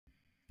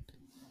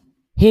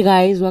Hey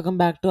guys, welcome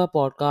back to our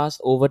podcast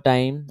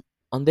Overtime.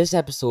 On this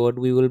episode,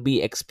 we will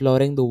be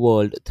exploring the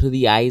world through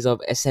the eyes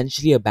of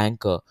essentially a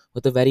banker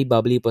with a very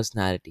bubbly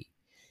personality.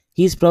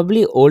 He's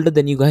probably older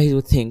than you guys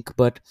would think,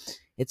 but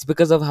it's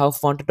because of how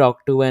fun to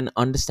talk to and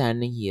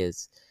understanding he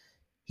is.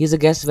 He's a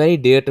guest very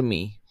dear to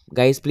me.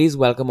 Guys, please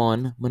welcome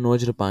on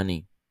Manoj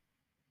Rupani.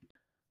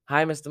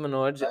 Hi, Mr.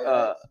 Manoj. Hi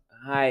guys.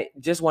 Hi.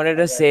 Just wanted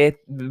to say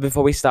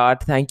before we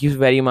start, thank you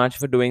very much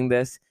for doing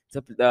this.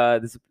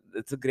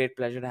 It's a great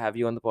pleasure to have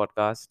you on the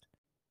podcast.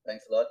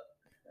 Thanks a lot.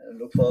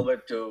 Look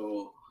forward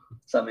to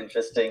some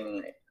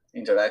interesting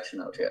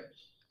interaction out here.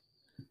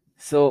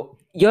 So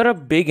you're a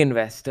big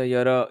investor.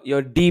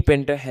 You're deep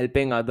into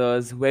helping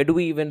others. Where do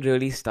we even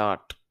really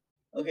start?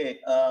 Okay,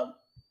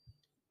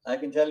 I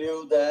can tell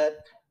you that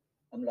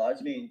I'm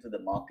largely into the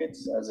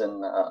markets, as in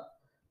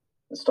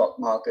the stock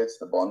markets,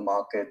 the bond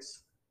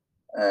markets,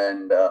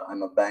 and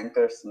I'm a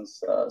banker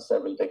since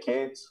several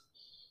decades.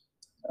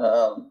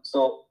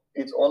 So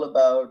it's all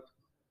about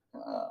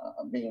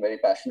being very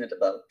passionate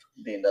about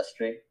the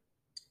industry,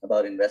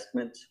 about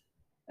investments,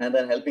 and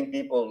then helping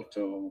people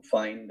to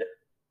find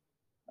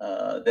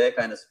their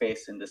kind of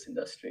space in this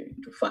industry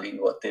to find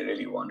what they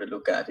really want to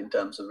look at in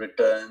terms of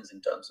returns,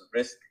 in terms of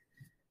risk.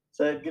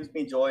 So it gives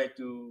me joy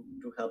to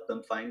help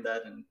them find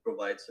that and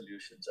provide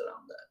solutions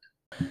around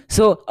that.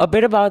 So a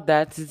bit about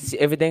that. Since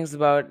everything's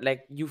about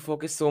like you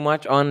focus so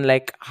much on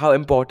like how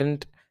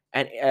important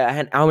and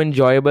how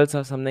enjoyable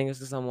something is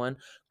to someone.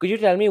 Could you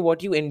tell me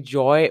what you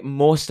enjoy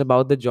most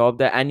about the job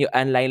that and your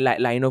and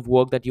line of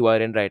work that you are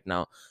in right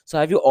now? So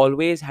have you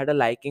always had a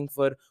liking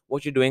for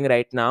what you're doing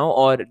right now,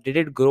 or did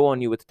it grow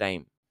on you with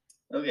time?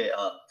 Okay,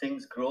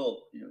 things grow.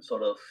 You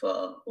sort of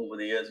over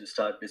the years you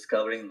start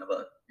discovering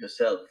about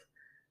yourself.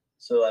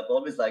 So I've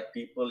always liked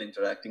people.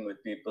 Interacting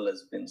with people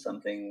has been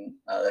something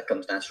that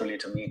comes naturally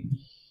to me.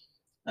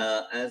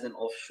 As an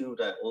offshoot,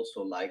 I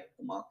also liked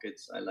the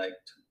markets. I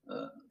liked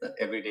that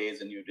every day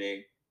is a new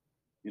day.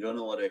 You don't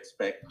know what to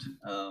expect.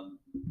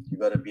 You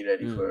got to be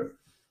ready Mm. for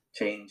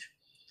change.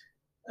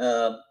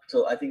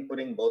 So I think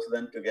putting both of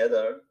them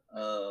together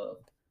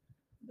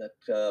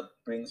that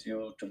brings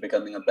you to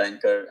becoming a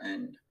banker,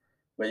 and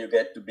where you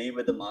get to be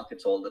with the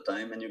markets all the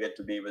time and you get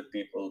to be with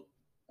people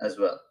as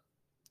well.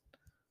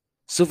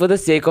 So, for the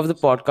sake of the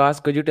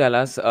podcast, could you tell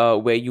us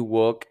where you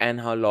work and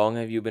how long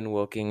have you been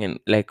working in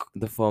like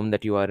the firm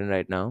that you are in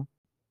right now?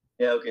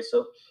 Yeah, okay.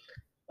 So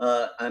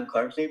I'm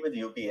currently with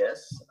UBS,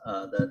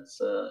 that's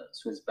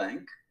Swiss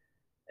Bank,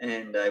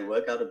 and I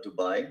work out of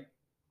Dubai.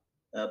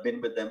 I've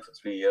been with them for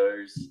 3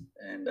 years,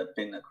 and I've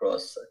been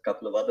across a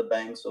couple of other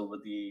banks over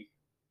the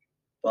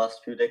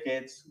past few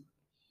decades.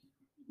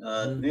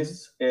 Hmm.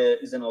 This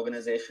is an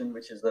organization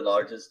which is the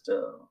largest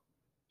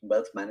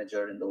wealth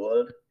manager in the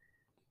world.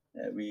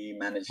 We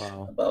manage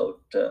Wow.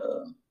 about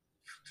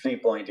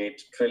 $3.8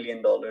 trillion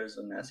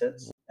in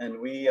assets. And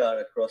we are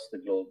across the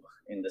globe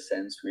in the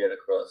sense we are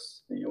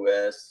across the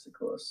US,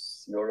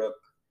 across Europe,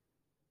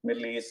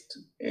 Middle East,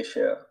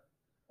 Asia,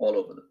 all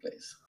over the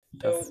place.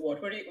 So, That's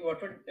what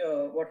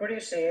would you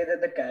say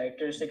that the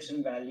characteristics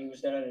and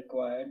values that are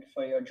required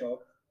for your job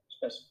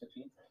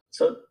specifically?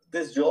 So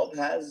this job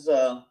has,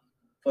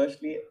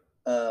 firstly,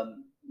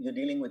 you're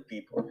dealing with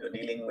people. You're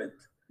dealing with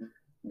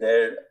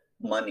their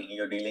money.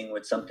 You're dealing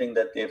with something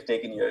that they've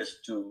taken years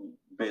to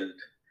build,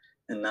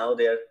 and now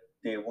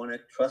they want to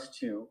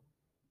trust you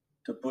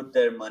to put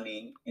their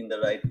money in the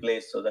right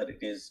place so that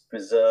it is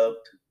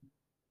preserved.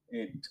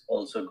 It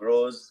also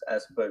grows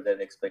as per their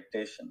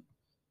expectation.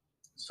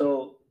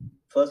 So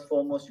first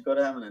foremost, you got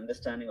to have an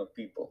understanding of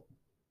people.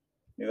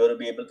 You got to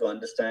be able to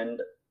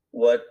understand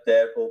what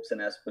their hopes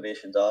and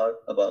aspirations are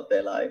about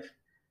their life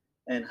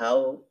and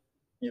how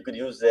you could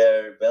use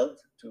their wealth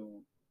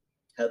to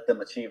help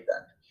them achieve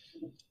that.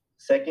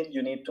 Second,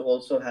 you need to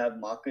also have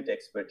market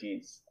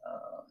expertise.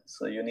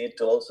 So you need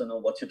to also know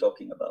what you're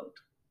talking about.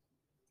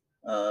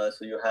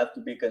 So you have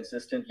to be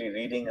consistently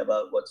reading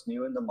about what's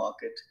new in the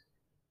market.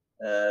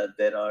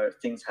 There are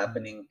things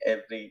happening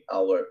every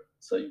hour.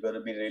 So you've got to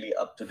be really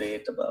up to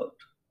date about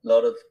a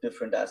lot of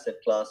different asset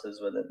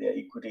classes, whether they're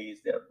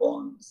equities, they're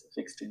bonds,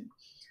 fixed in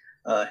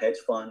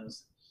hedge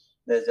funds.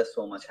 There's just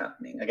so much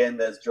happening. Again,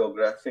 there's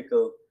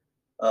geographical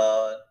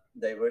uh,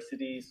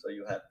 diversity. So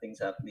you have things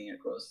happening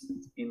across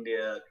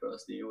India,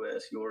 across the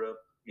US, Europe,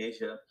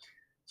 Asia.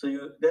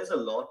 So there's a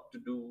lot to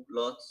do,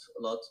 lots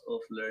of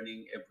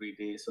learning every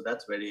day. So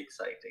that's very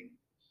exciting.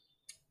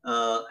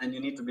 And you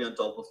need to be on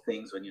top of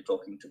things when you're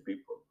talking to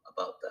people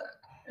about that.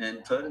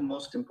 And third and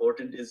most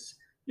important is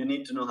you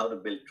need to know how to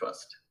build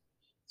trust.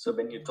 So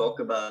when you talk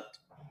about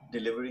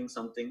delivering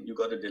something, you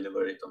got to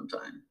deliver it on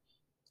time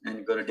and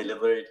you got to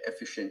deliver it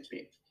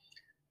efficiently.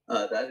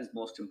 That is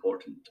most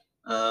important.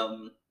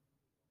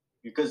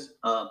 Because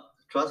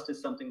trust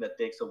is something that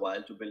takes a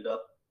while to build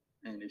up,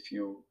 and if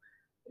you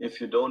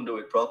don't do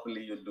it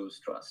properly, you lose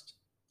trust.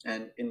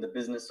 And in the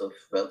business of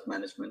wealth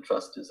management,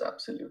 trust is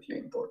absolutely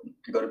important.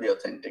 You got to be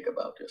authentic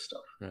about your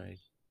stuff. right.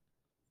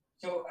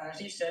 So, as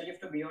you said, you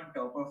have to be on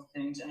top of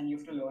things and you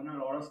have to learn a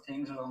lot of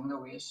things along the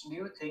way. So, do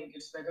you think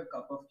it's like a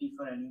cup of tea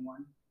for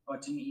anyone, or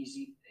it's an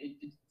easy?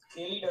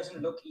 really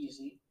doesn't look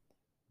easy.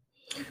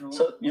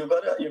 So you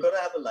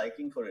gotta have a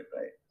liking for it,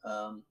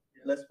 right?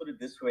 Let's put it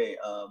this way: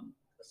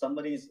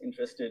 somebody is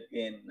interested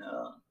in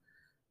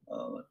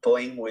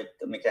toying with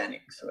the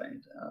mechanics,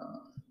 right?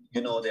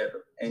 They're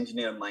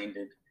engineer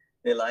minded.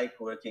 They like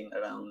working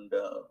around.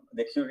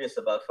 They're curious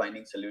about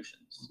finding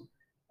solutions.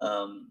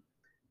 Um,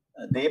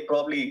 they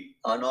probably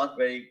are not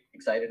very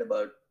excited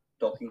about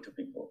talking to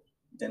people.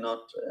 They're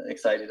not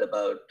excited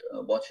about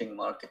watching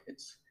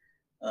markets.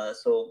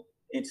 So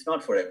it's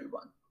not for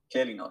everyone.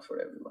 Clearly not for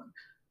everyone.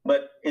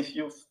 But if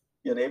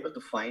you're able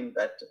to find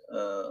that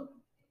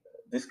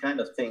this kind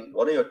of thing,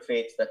 what are your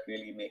traits that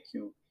really make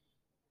you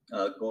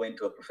go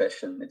into a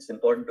profession? It's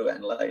important to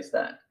analyze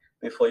that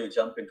before you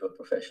jump into a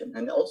profession.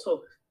 And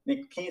also,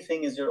 the key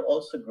thing is you're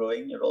also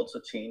growing. You're also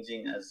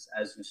changing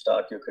as you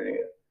start your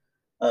career.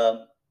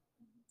 Um,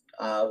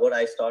 what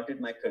I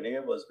started my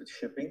career was with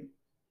shipping,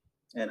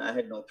 and I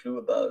had no clue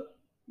about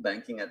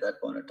banking at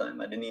that point of time.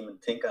 I didn't even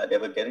think I'd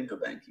ever get into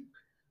banking.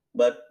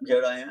 But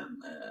here I am,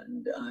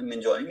 and I'm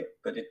enjoying it.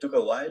 But it took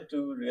a while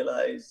to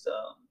realize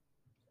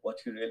what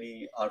you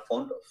really are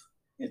fond of.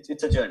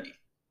 It's a journey.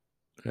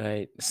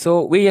 Right.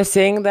 So we are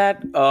saying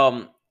that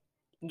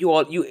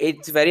you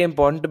it's very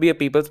important to be a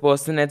people's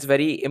person. It's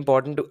very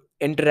important to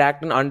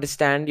interact and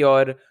understand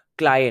your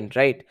client,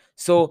 right?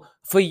 So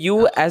for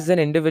you as an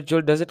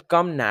individual, does it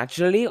come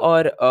naturally,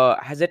 or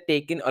has it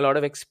taken a lot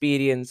of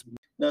experience?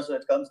 No, so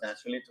it comes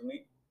naturally to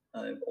me.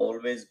 I've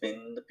always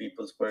been the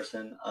people's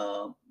person.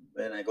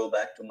 When I go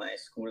back to my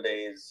school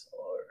days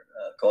or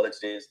college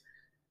days,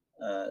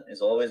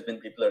 there's always been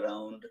people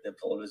around. There've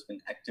always been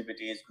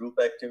activities, group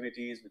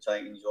activities, which I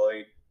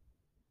enjoyed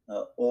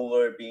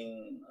over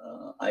being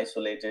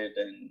isolated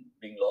and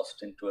being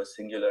lost into a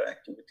singular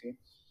activity.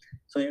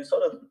 So you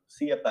sort of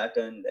see a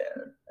pattern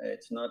there.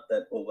 It's not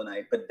that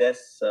overnight, but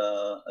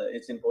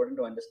it's important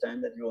to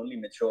understand that you only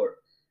mature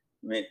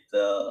with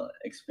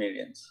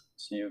experience.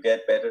 So you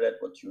get better at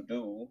what you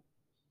do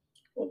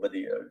over the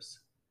years.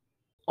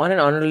 On an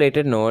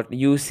unrelated note,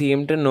 you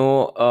seem to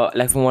know,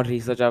 like from what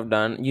research I've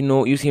done,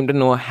 you seem to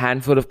know a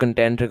handful of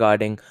content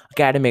regarding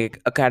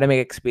academic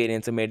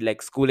experience amid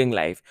like schooling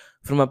life,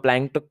 from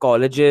applying to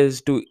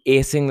colleges to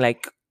acing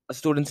like a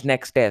student's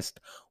next test.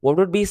 What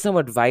would be some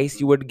advice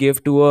you would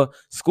give to a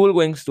school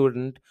going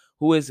student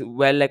who is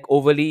well like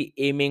overly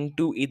aiming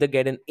to either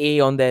get an A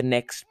on their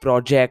next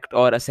project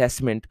or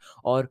assessment,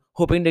 or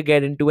hoping to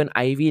get into an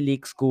Ivy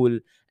League school,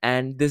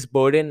 and this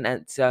burden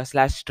and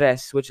slash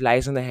stress which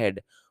lies on the head?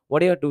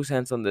 What are your 2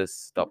 cents on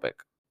this topic?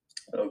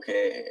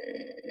 Okay,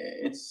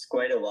 it's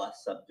quite a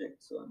vast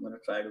subject, so I'm going to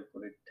try to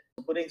put it.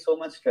 Putting so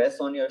much stress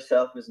on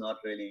yourself is not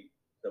really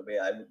the way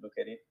I would look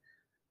at it.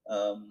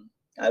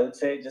 I would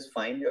say just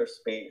find your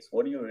space.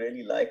 What do you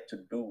really like to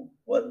do?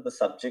 What are the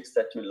subjects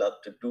that you love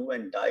to do,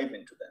 and dive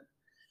into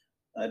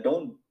them?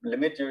 Don't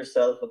limit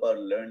yourself about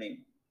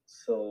learning.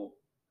 So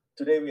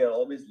today we are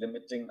always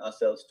limiting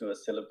ourselves to a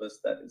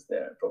syllabus that is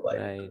there provided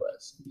to Right.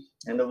 us,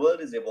 and the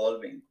world is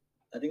evolving.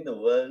 I think the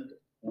world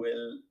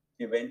will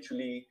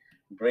eventually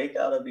break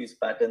out of these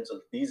patterns of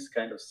these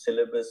kind of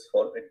syllabus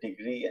for a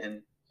degree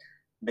and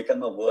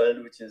become a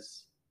world which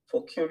is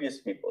for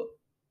curious people.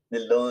 They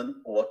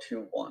learn what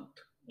you want,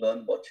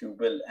 learn what you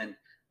will. And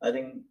I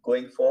think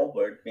going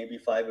forward, maybe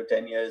 5 or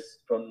 10 years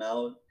from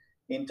now,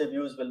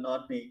 interviews will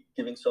not be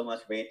giving so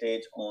much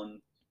weightage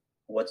on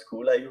what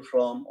school are you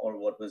from or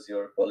what was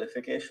your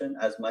qualification,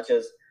 as much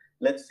as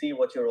let's see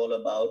what you're all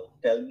about.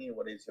 Tell me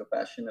what is your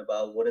passion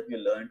about, what have you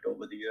learned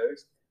over the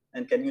years,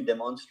 and can you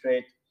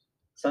demonstrate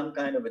some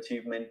kind of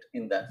achievement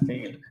in that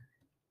field.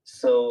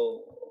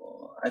 So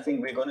I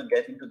think we're going to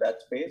get into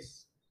that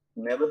space.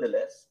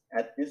 Nevertheless,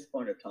 at this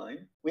point of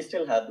time, we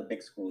still have the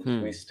big schools.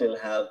 We still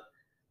have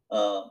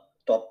uh,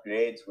 top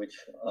grades, which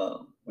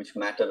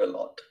matter a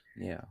lot.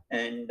 Yeah.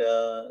 And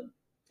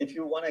if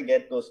you want to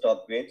get those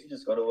top grades, you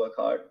just got to work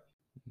hard.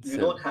 You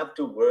don't have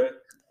to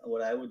work.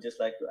 What I would just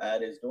like to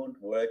add is don't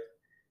work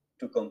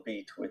to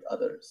compete with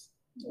others.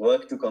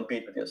 Work to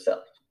compete with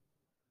yourself.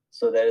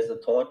 So there is a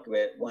thought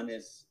where one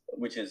is,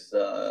 which is,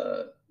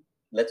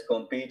 let's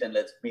compete and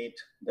let's beat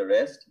the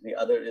rest. The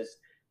other is,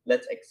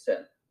 let's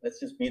excel. Let's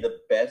just be the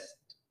best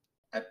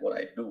at what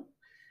I do.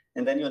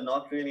 And then you're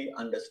not really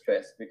under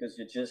stress because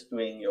you're just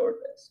doing your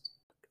best.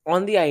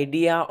 On the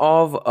idea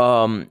of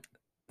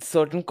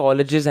certain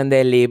colleges and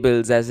their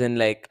labels, as in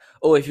like,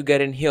 oh, if you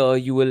get in here,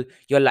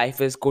 your life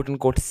is quote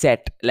unquote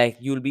set, like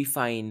you'll be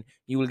fine,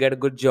 you will get a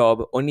good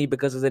job only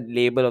because of the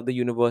label of the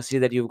university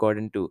that you've got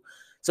into.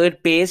 So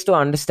it pays to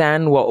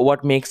understand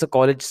what makes a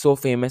college so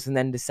famous, and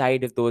then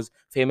decide if those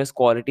famous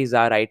qualities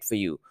are right for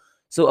you.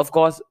 So of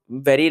course,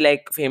 very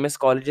like famous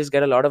colleges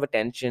get a lot of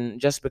attention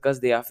just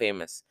because they are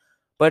famous,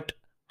 but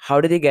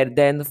how did they get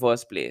there in the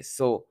first place?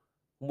 So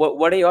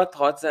what are your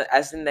thoughts,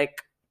 as in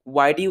like,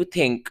 why do you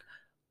think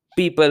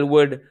people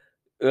would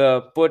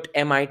put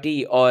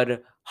MIT or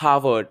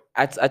Harvard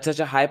at such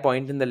a high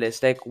point in the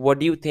list? Like, what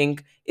do you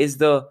think is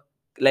the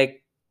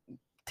like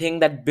thing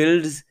that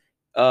builds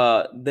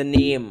the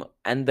name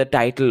and the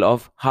title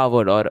of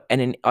Harvard or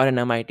an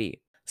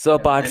MIT? So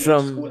apart And each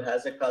school from,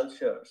 has a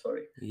culture.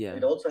 Sorry, yeah.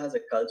 it also has a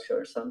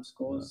culture. Some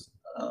schools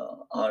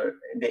are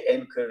they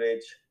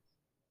encourage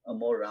a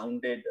more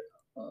rounded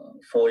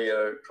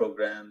 4-year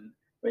program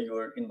where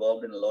you're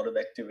involved in a lot of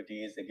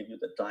activities. They give you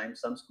the time.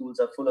 Some schools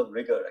are full of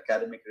rigor,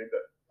 academic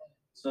rigor.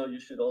 So you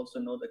should also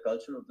know the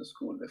culture of the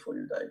school before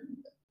you dive in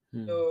there.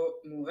 So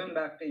moving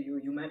back to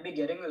you, you might be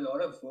getting a lot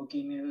of work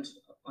emails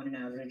on an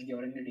average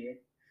during the day.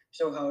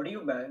 So how do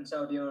you balance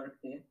out your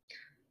day?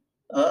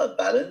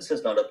 Balance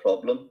is not a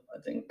problem. I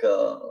think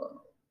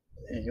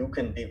you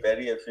can be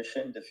very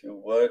efficient if you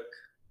work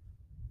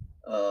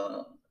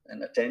uh,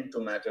 and attend to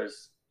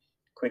matters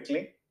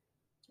quickly,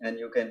 and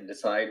you can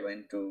decide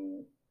when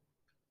to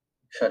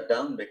shut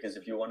down, because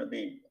if you want to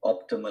be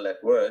optimal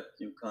at work,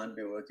 you can't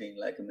be working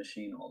like a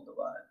machine all the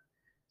while.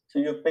 So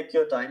you pick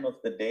your time of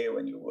the day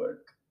when you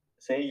work.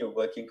 Say you're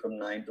working from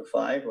 9 to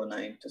 5 or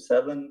 9 to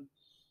 7,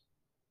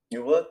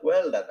 you work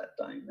well at that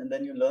time, and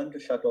then you learn to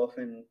shut off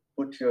and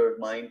put your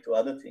mind to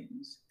other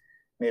things,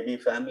 maybe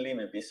family,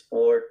 maybe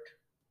sport.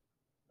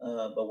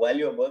 But while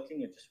you're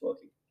working, you're just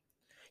working.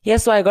 Yeah,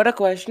 so I got a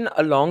question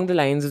along the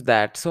lines of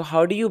that. So,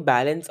 how do you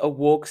balance a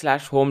work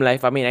slash home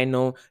life? I mean, I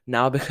know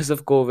now because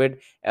of COVID,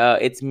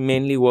 it's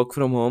mainly work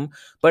from home.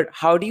 But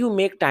how do you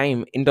make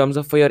time in terms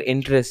of for your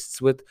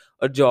interests with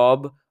a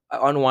job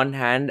on one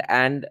hand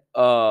and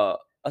a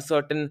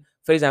certain,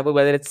 for example,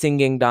 whether it's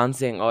singing,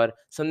 dancing, or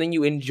something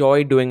you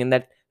enjoy doing and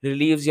that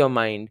relieves your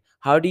mind?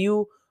 How do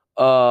you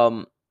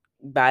um,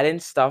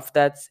 balance stuff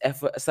that's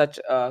such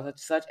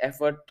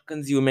effort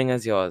consuming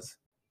as yours?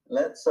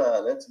 Let's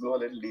go a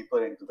little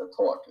deeper into the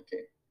thought.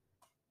 Okay,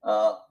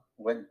 uh,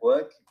 when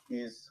work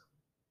is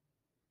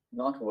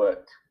not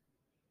work,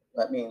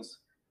 that means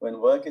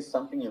when work is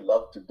something you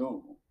love to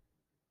do,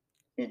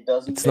 it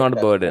doesn't It's take not a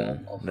that form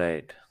burden, of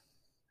right?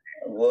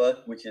 work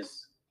which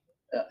is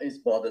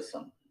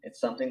bothersome. It's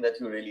something that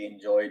you really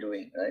enjoy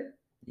doing, right?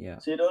 Yeah.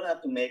 So you don't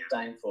have to make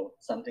time for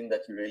something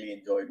that you really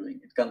enjoy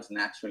doing. It comes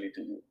naturally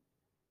to you.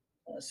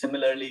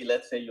 Similarly,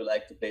 let's say you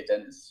like to play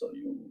tennis, so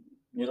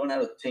you don't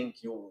have to think.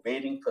 You're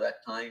waiting for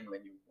that time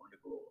when you want to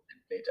go and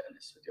play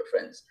tennis with your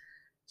friends.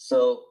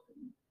 So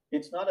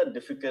it's not a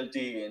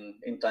difficulty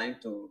in trying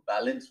to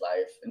balance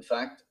life. In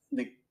fact,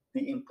 the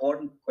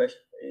important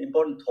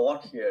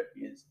thought here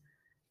is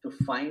to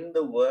find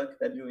the work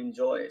that you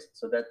enjoy,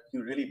 so that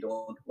you really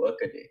don't work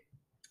a day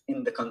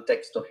in the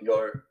context of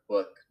your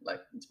work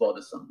like it's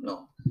bothersome.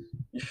 No,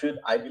 you should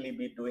ideally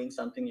be doing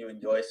something you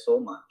enjoy so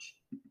much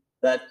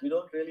that you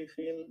don't really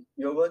feel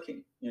you're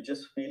working. You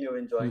just feel you're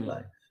enjoying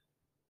life.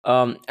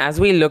 As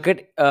we look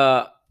at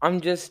I'm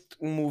just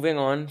moving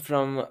on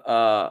from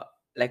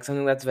like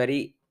something that's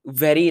very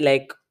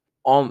like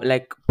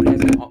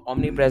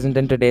omnipresent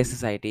in today's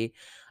society.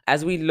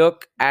 As we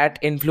look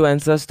at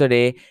influencers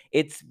today,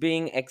 it's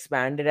being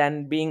expanded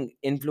and being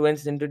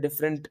influenced into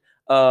different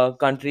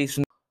countries,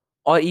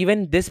 or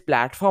even this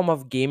platform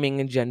of gaming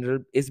in general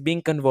is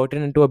being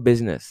converted into a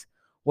business.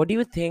 What do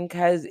you think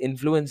has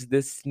influenced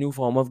this new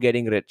form of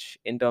getting rich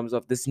in terms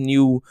of this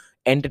new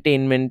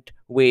entertainment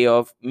way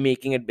of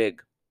making it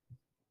big?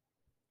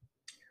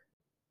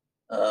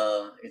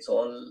 It's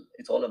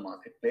all a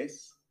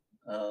marketplace,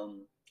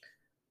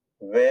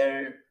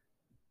 where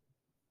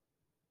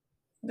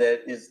there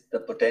is the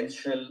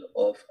potential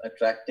of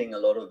attracting a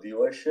lot of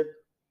viewership.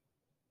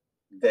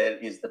 There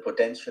is the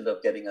potential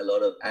of getting a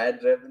lot of ad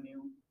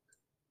revenue.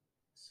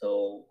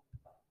 So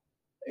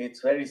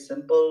it's very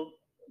simple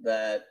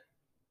that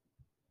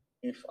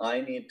if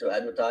I need to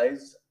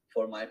advertise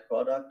for my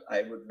product,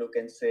 I would look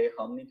and say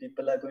how many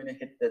people are going to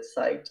hit that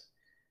site.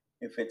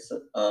 If it's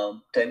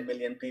 10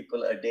 million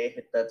people a day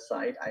hit that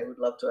site, I would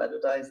love to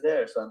advertise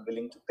there. So I'm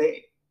willing to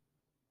pay.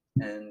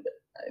 And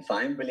if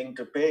I'm willing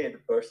to pay, the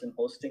person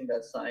hosting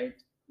that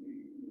site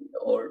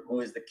or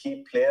who is the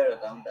key player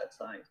around that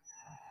site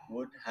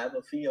would have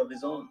a fee of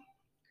his own.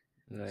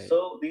 Right.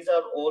 So these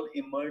are all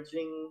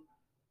emerging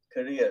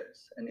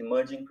careers and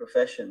emerging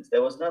professions.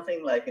 There was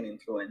nothing like an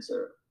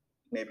influencer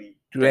maybe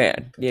 10, Yeah,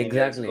 15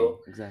 years ago,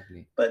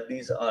 exactly. but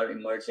these are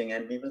emerging,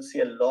 and we will see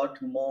a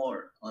lot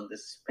more on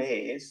this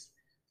space,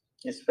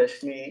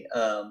 especially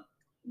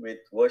with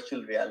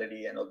virtual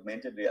reality and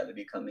augmented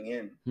reality coming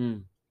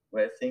in,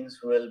 where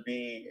things will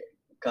be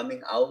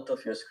coming out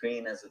of your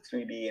screen as a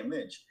 3D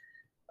image.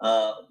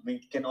 We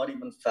cannot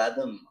even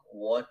fathom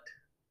what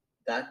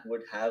that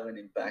would have an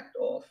impact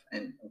of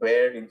and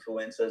where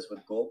influencers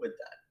would go with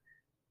that.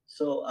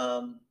 So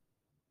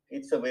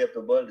it's the way of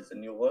the world. It's a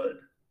new world.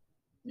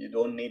 You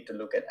don't need to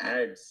look at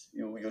ads.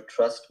 You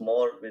trust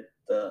more with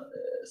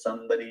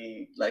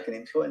somebody like an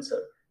influencer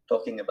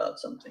talking about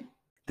something.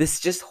 This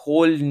just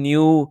whole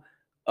new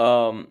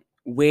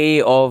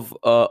way of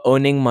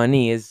earning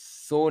money is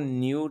so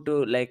new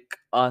to like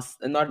us,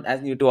 not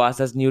as new to us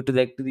as new to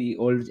like to the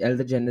old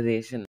elder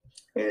generation.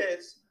 It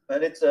is,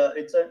 but it's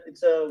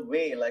a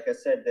way. Like I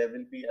said, there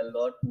will be a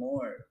lot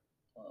more,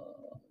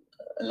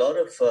 a lot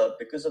of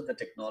because of the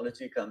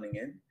technology coming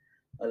in,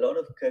 a lot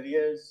of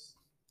careers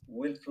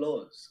will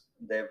close.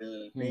 There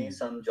will be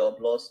some job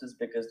losses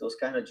because those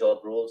kind of job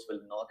roles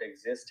will not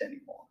exist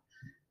anymore.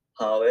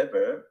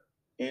 However,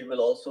 it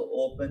will also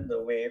open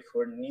the way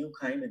for new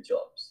kind of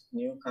jobs,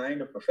 new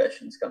kind of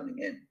professions coming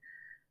in.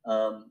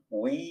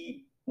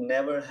 We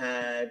never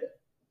had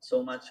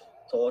so much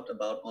thought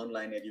about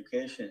online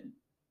education,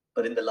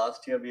 but in the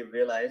last year, we've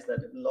realized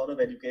that a lot of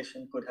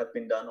education could have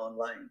been done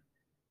online,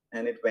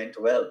 and it went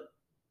well.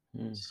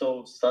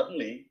 So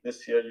suddenly,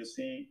 this year, you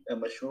see a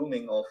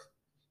mushrooming of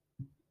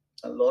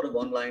a lot of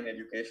online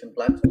education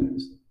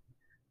platforms.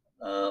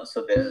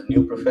 So there are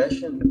new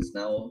professions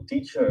now.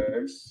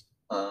 Teachers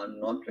are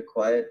not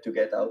required to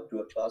get out to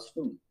a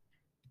classroom.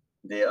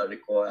 They are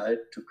required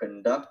to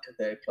conduct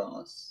their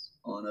class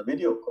on a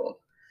video call,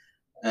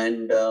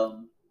 and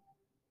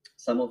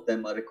some of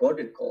them are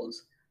recorded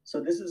calls.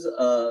 So this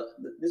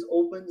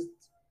opens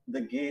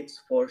the gates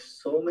for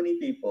so many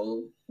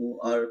people who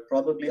are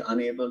probably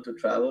unable to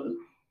travel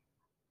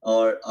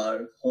or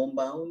are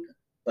homebound,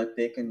 but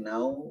they can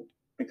now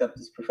pick up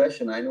this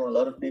profession. I know a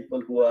lot of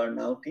people who are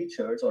now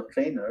teachers or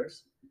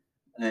trainers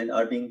and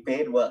are being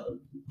paid well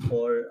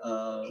for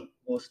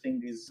hosting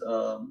these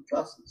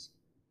classes.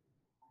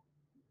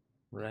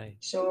 Right.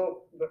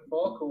 So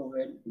before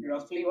COVID,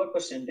 roughly what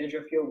percentage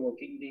of your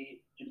working day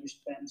did you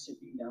spend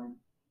sitting down?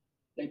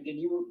 Like, did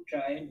you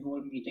try and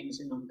hold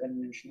meetings in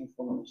unconventional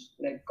forms,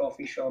 like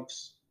coffee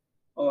shops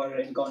or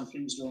in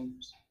conference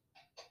rooms?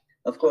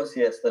 Of course,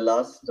 yes, the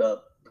last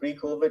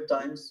pre-COVID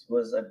times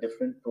was a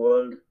different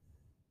world.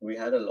 We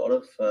had a lot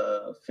of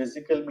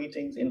physical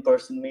meetings,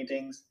 in-person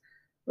meetings,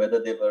 whether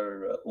they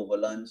were over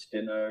lunch,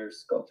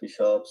 dinners, coffee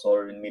shops,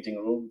 or in meeting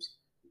rooms.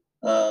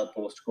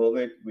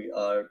 Post-COVID, we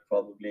are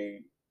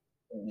probably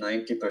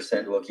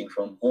 90% working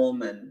from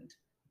home, and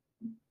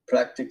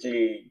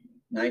practically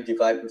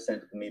 95%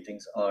 of the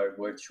meetings are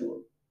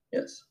virtual.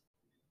 Yes.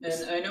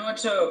 And I know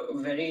it's a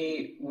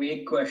very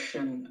vague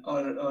question or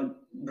a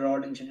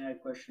broad and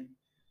generic question,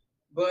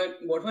 but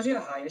what was your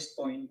highest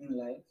point in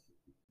life?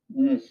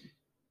 Mm,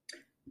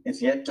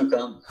 it's yet to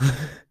come.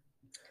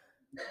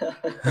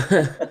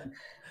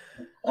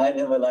 I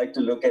never like to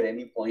look at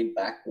any point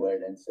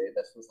backward and say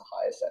this was the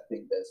highest. I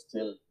think there's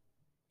still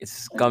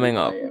It's a new coming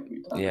up. high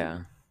every time. Yeah.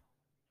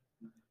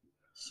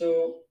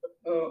 So,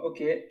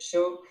 okay,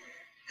 so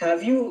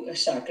have you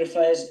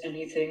sacrificed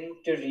anything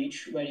to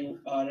reach where you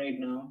are right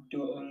now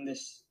to earn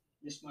this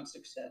much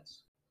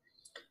success?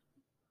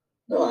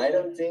 No, I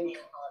don't think.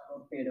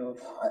 Hard work paid off.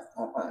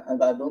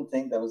 I don't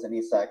think there was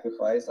any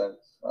sacrifice. I've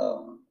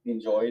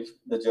enjoyed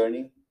the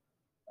journey.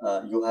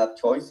 You have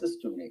choices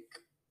to make,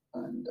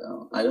 and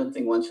I don't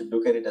think one should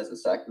look at it as a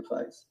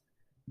sacrifice.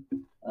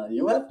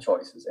 You have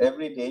choices.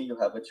 Every day you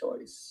have a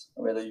choice,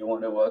 whether you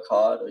want to work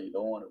hard or you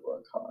don't want to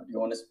work hard. You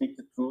want to speak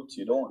the truth,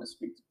 you don't want to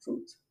speak the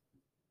truth.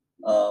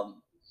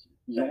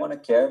 You want to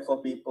care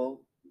for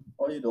people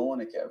or you don't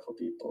want to care for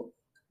people.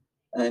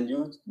 And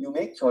you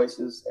make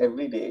choices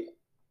every day.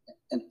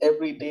 And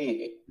every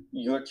day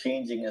you're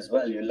changing as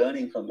well. You're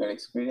learning from your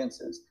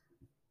experiences.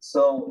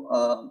 So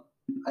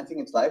I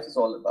think it's life is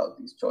all about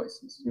these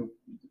choices.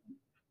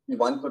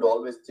 One could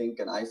always think,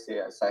 and I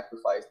say I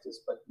sacrificed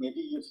this, but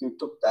maybe if you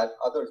took that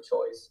other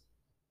choice,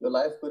 your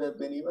life could have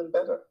been even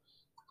better.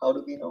 How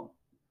do we know?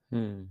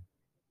 Hmm.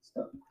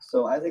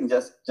 So I think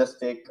just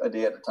take a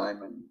day at a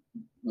time and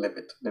live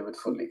it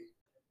fully.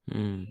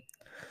 Hmm.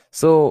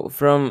 So,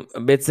 from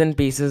bits and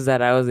pieces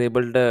that I was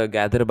able to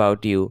gather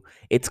about you,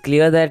 it's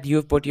clear that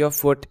you've put your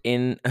foot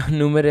in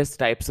numerous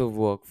types of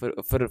work,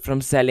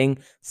 from selling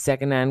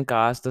second-hand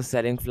cars to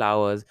selling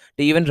flowers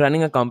to even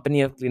running a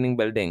company of cleaning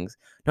buildings.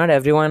 Not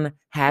everyone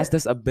has Yeah.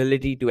 this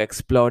ability to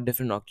explore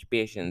different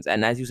occupations,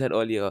 and as you said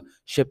earlier,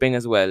 shipping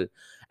as well.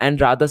 And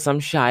rather, some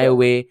shy Yeah.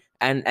 away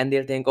and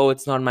they'll think, oh,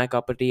 it's not my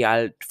cup of tea.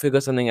 I'll figure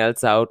something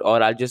else out,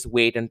 or I'll just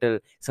wait until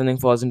something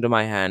falls into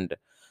my hand.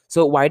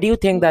 So why do you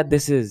think that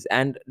this is?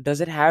 And does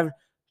it have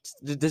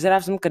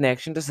some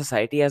connection to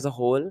society as a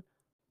whole?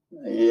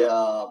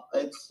 Yeah,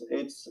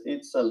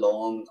 it's a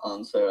long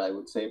answer, I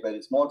would say, but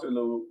it's more to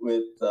do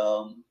with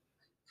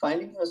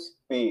finding your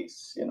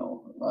space.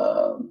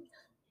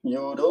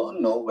 You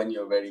don't know when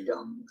you're very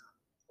young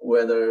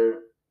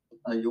whether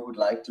you would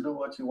like to do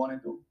what you want to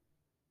do,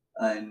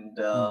 and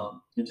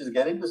you just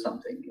get into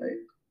something.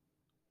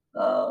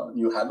 Right?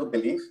 You have a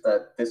belief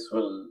that this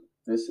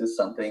is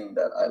something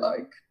that I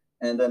like,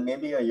 and then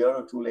maybe a year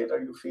or two later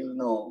you feel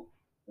no,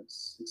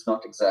 it's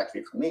not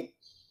exactly for me.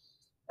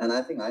 And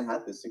I think I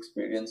had this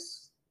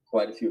experience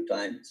quite a few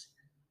times,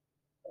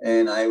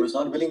 and I was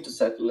not willing to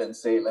settle and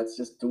say let's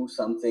just do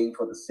something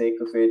for the sake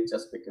of it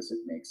just because it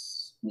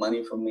makes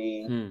money for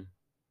me. Hmm.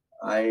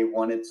 I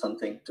wanted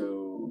something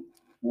to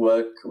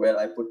work where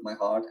I put my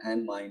heart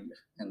and mind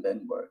and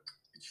then work.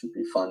 It should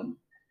be fun.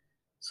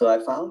 So I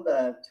found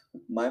that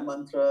my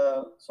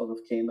mantra sort of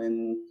came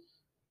in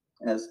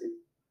as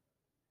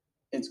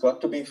it's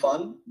got to be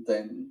fun,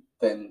 then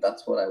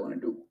that's what I want to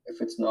do. If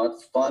it's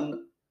not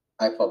fun,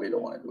 I probably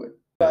don't want to do it.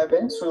 I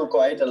went through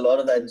quite a lot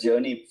of that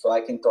journey, so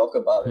I can talk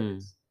about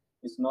it.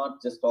 It's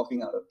not just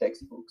talking out of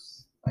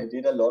textbooks. I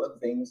did a lot of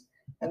things,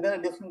 and there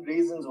are different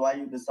reasons why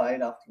you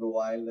decide after a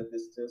while that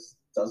this just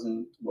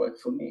doesn't work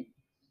for me,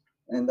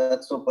 and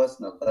that's so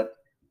personal.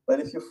 But But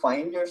if you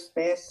find your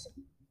space,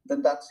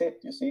 then that's it.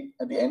 You see,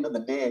 at the end of the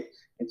day,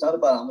 it's not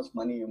about how much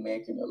money you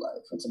make in your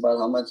life. It's about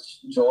how much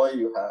joy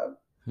you have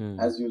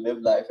as you live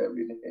life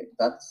every day.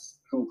 That's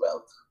true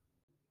wealth.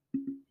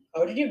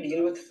 How did you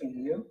deal with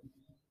failure?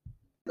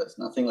 There's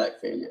nothing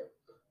like failure.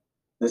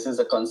 This is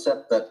a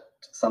concept that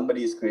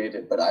somebody has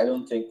created, but I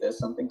don't think there's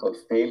something called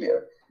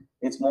failure.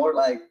 It's more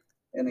like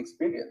an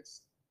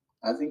experience.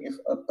 I think if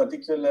a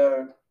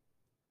particular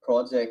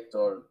project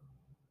or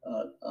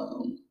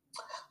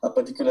a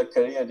particular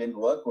career didn't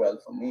work well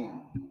for me,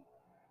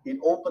 it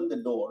opened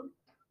the door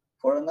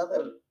for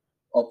another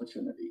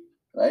opportunity,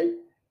 right?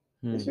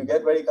 If you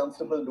get very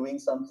comfortable doing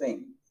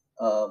something,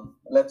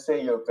 let's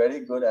say you're very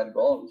good at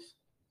golf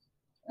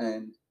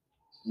and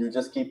you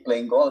just keep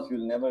playing golf,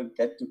 you'll never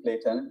get to play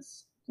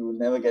tennis. You will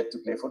never get to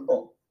play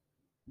football.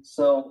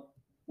 So,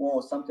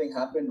 something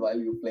happened while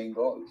you were playing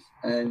golf.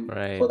 And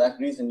for that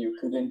reason, you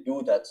couldn't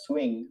do that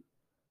swing.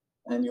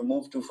 And you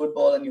moved to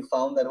football and you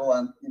found that,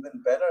 I'm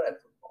even better at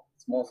football.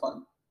 It's more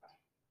fun.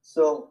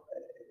 So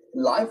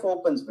life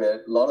opens a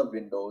lot of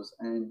windows,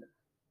 and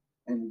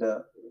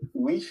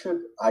we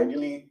should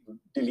ideally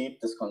delete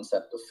this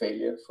concept of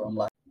failure from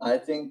life. I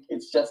think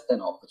it's just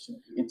an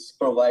opportunity. It's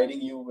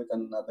providing you with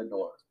another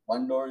door.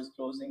 One door is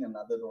closing,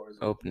 another door is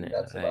opening.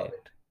 That's about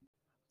it.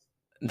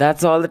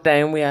 That's all the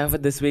time we have for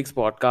this week's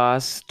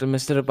podcast.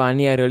 Mr.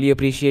 Rupani, I really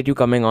appreciate you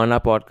coming on our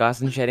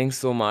podcast and sharing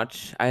so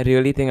much. I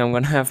really think I'm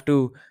going to have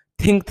to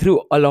think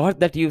through a lot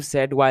that you've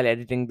said while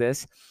editing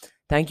this.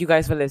 Thank you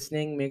guys for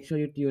listening. Make sure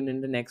you tune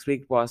in to next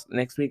week's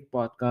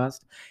podcast.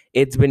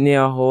 It's been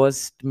your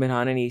host,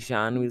 Mirhan and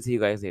Ishan. We'll see you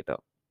guys later.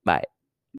 Bye.